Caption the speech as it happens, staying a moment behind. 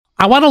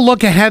I want to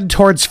look ahead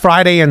towards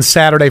Friday and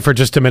Saturday for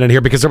just a minute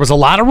here, because there was a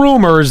lot of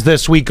rumors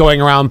this week going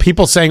around,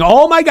 people saying,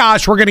 oh my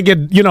gosh, we're going to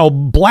get,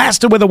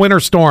 blasted with a winter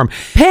storm.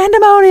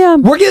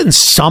 Pandemonium. We're getting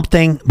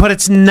something, but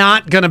it's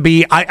not going to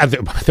be,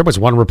 there was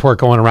one report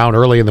going around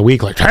early in the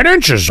week, like 10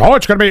 inches. Oh,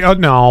 it's going to be,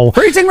 no.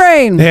 Freezing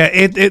rain.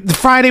 Yeah,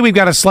 Friday, we've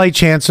got a slight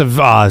chance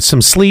of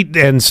some sleet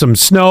and some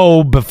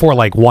snow before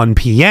like 1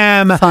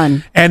 p.m.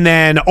 Fun. And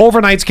then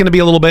overnight's going to be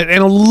a little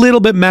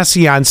bit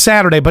messy on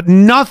Saturday, but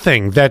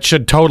nothing that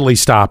should totally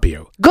stop you.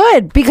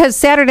 Good, because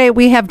Saturday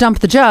we have Dump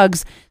the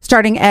Jugs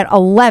starting at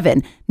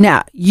 11.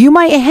 Now, you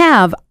might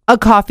have a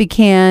coffee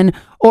can,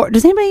 or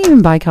does anybody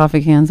even buy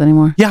coffee cans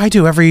anymore? Yeah, I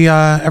do every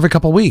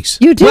couple of weeks.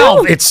 You do?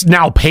 Well, it's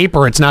now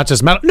paper. It's not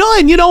just metal. No,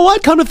 and you know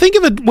what? Come to think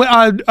of it,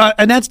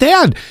 Annette's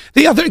dad,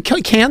 the other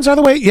cans are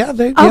the way. Yeah.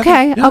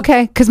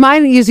 Okay. Because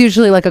mine is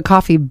usually like a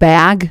coffee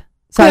bag.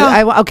 So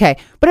Yeah. okay.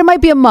 But it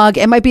might be a mug.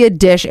 It might be a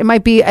dish. It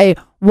might be a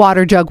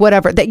water jug,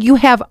 whatever, that you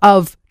have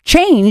of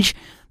change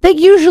that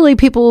usually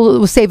people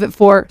will save it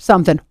for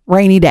something,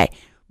 rainy day.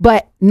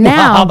 But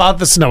now... How about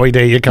the snowy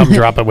day? You come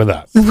drop it with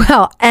us.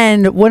 Well,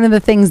 and one of the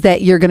things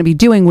that you're going to be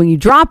doing when you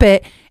drop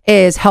it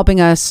is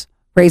helping us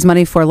raise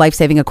money for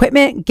life-saving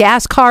equipment,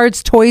 gas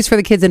cards, toys for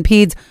the kids and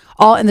peds,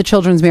 all in the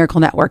Children's Miracle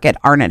Network at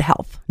Arnett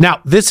Health. Now,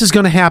 this is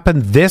going to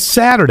happen this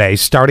Saturday,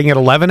 starting at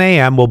 11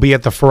 a.m. We'll be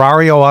at the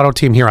Ferrario Auto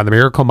Team here on the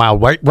Miracle Mile,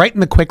 right in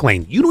the quick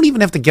lane. You don't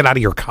even have to get out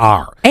of your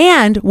car.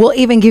 And we'll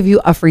even give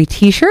you a free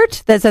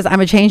T-shirt that says,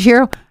 I'm a change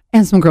hero,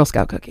 and some Girl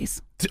Scout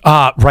cookies.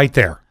 Right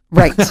there.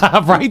 Right.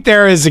 Right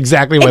there is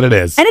exactly what it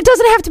is. And it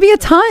doesn't have to be a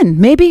ton.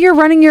 Maybe you're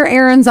running your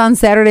errands on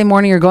Saturday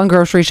morning, you're going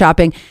grocery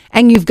shopping,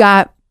 and you've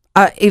got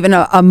even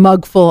a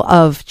mug full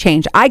of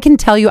change. I can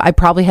tell you I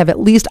probably have at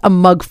least a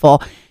mug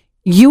full.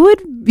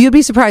 You'd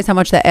be surprised how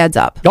much that adds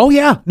up. Oh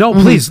yeah, no,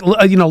 please,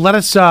 let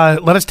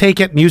us take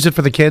it and use it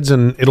for the kids,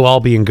 and it'll all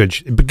be in good.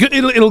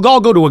 It'll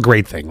all go to a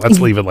great thing. Let's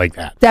leave it like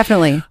that.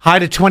 Definitely. Hi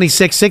to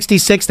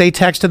 2666. They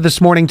texted this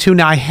morning too.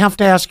 Now I have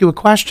to ask you a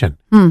question.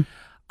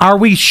 Are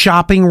we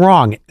shopping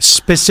wrong?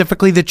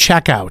 Specifically the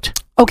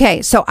checkout.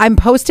 Okay, so I'm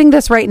posting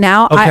this right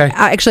now. Okay.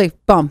 I actually,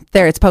 boom,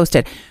 there, it's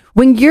posted.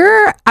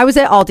 I was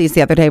at Aldi's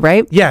the other day,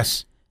 right?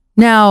 Yes.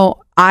 Now,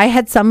 I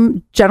had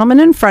some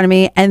gentleman in front of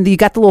me, and you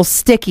got the little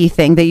sticky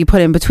thing that you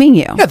put in between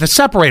you. Yeah, the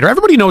separator.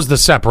 Everybody knows the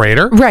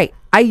separator. Right.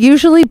 I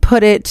usually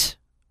put it,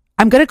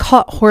 I'm going to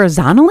call it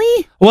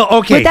horizontally. Well,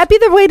 okay. Would that be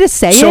the way to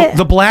say it? So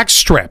the black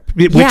strip,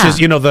 which is,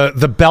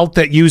 the belt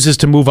that uses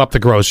to move up the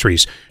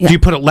groceries. Yeah. Do you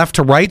put it left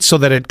to right so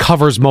that it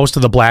covers most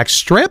of the black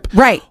strip?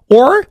 Right.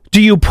 Or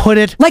do you put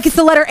it... Like it's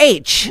the letter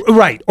H.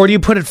 Right. Or do you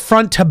put it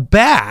front to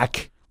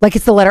back? Like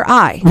it's the letter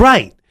I.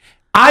 Right.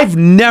 I've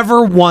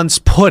never once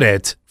put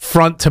it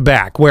front to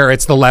back where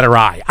it's the letter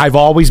I. I've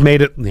always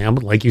made it,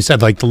 like you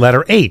said, like the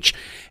letter H.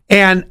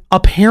 And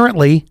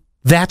apparently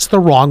that's the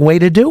wrong way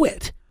to do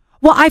it.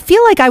 Well, I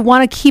feel like I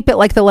want to keep it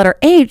like the letter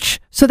H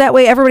so that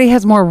way everybody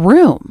has more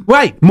room.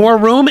 Right. More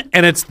room,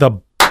 and it's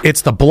the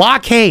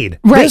blockade.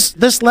 Right.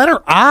 This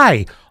letter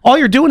I, all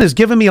you're doing is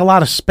giving me a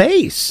lot of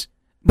space.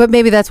 But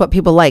maybe that's what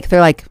people like.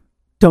 They're like,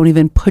 don't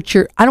even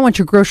I don't want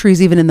your groceries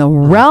even in the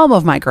realm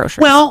of my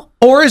groceries. Well,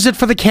 or is it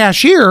for the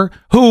cashier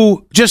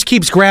who just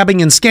keeps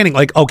grabbing and scanning?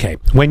 Like, okay,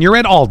 when you're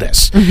at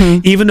Aldis,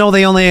 even though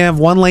they only have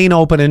one lane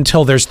open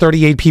until there's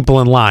 38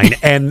 people in line,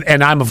 and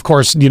I'm, of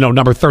course,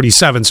 number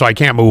 37, so I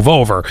can't move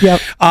over.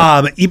 Yep.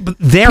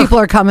 People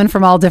are coming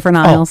from all different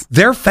aisles.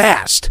 They're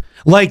fast.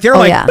 Like, they're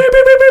yeah. beep,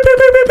 beep, beep, beep,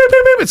 beep, beep, beep,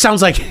 beep, beep. It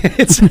sounds like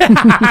it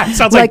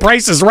sounds like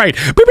Price is Right.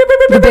 Beep, beep, beep,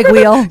 beep, The big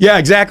wheel. Yeah,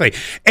 exactly.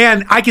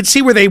 And I could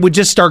see where they would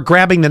just start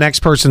grabbing the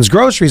next person's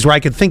groceries, where I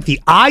could think the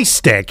eye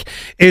stick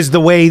is the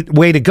way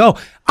to go.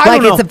 I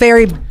don't know. It's a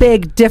very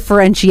big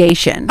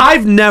differentiation.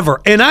 I've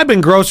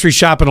been grocery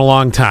shopping a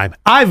long time.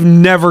 I've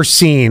never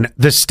seen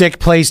the stick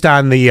placed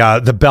on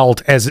the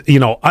belt as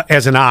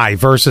as an I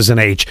versus an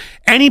H.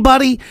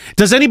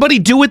 Does anybody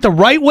do it the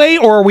right way,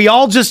 or are we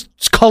all just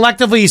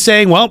collectively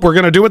saying, well, we're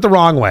going to do it the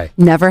wrong way?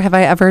 Never have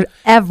I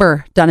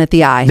ever done it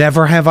the I.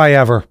 Never have I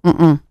ever.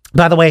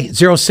 By the way,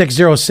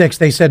 0606,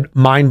 they said,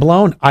 mind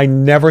blown. I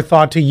never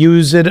thought to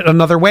use it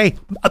another way.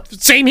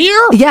 Same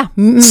here. Yeah,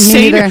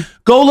 Same here.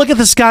 Go look at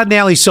the Scott and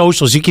Allie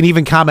socials. You can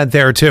even comment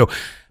there too.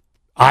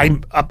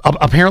 I'm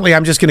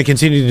just going to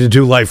continue to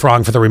do life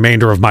wrong for the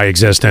remainder of my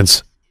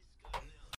existence.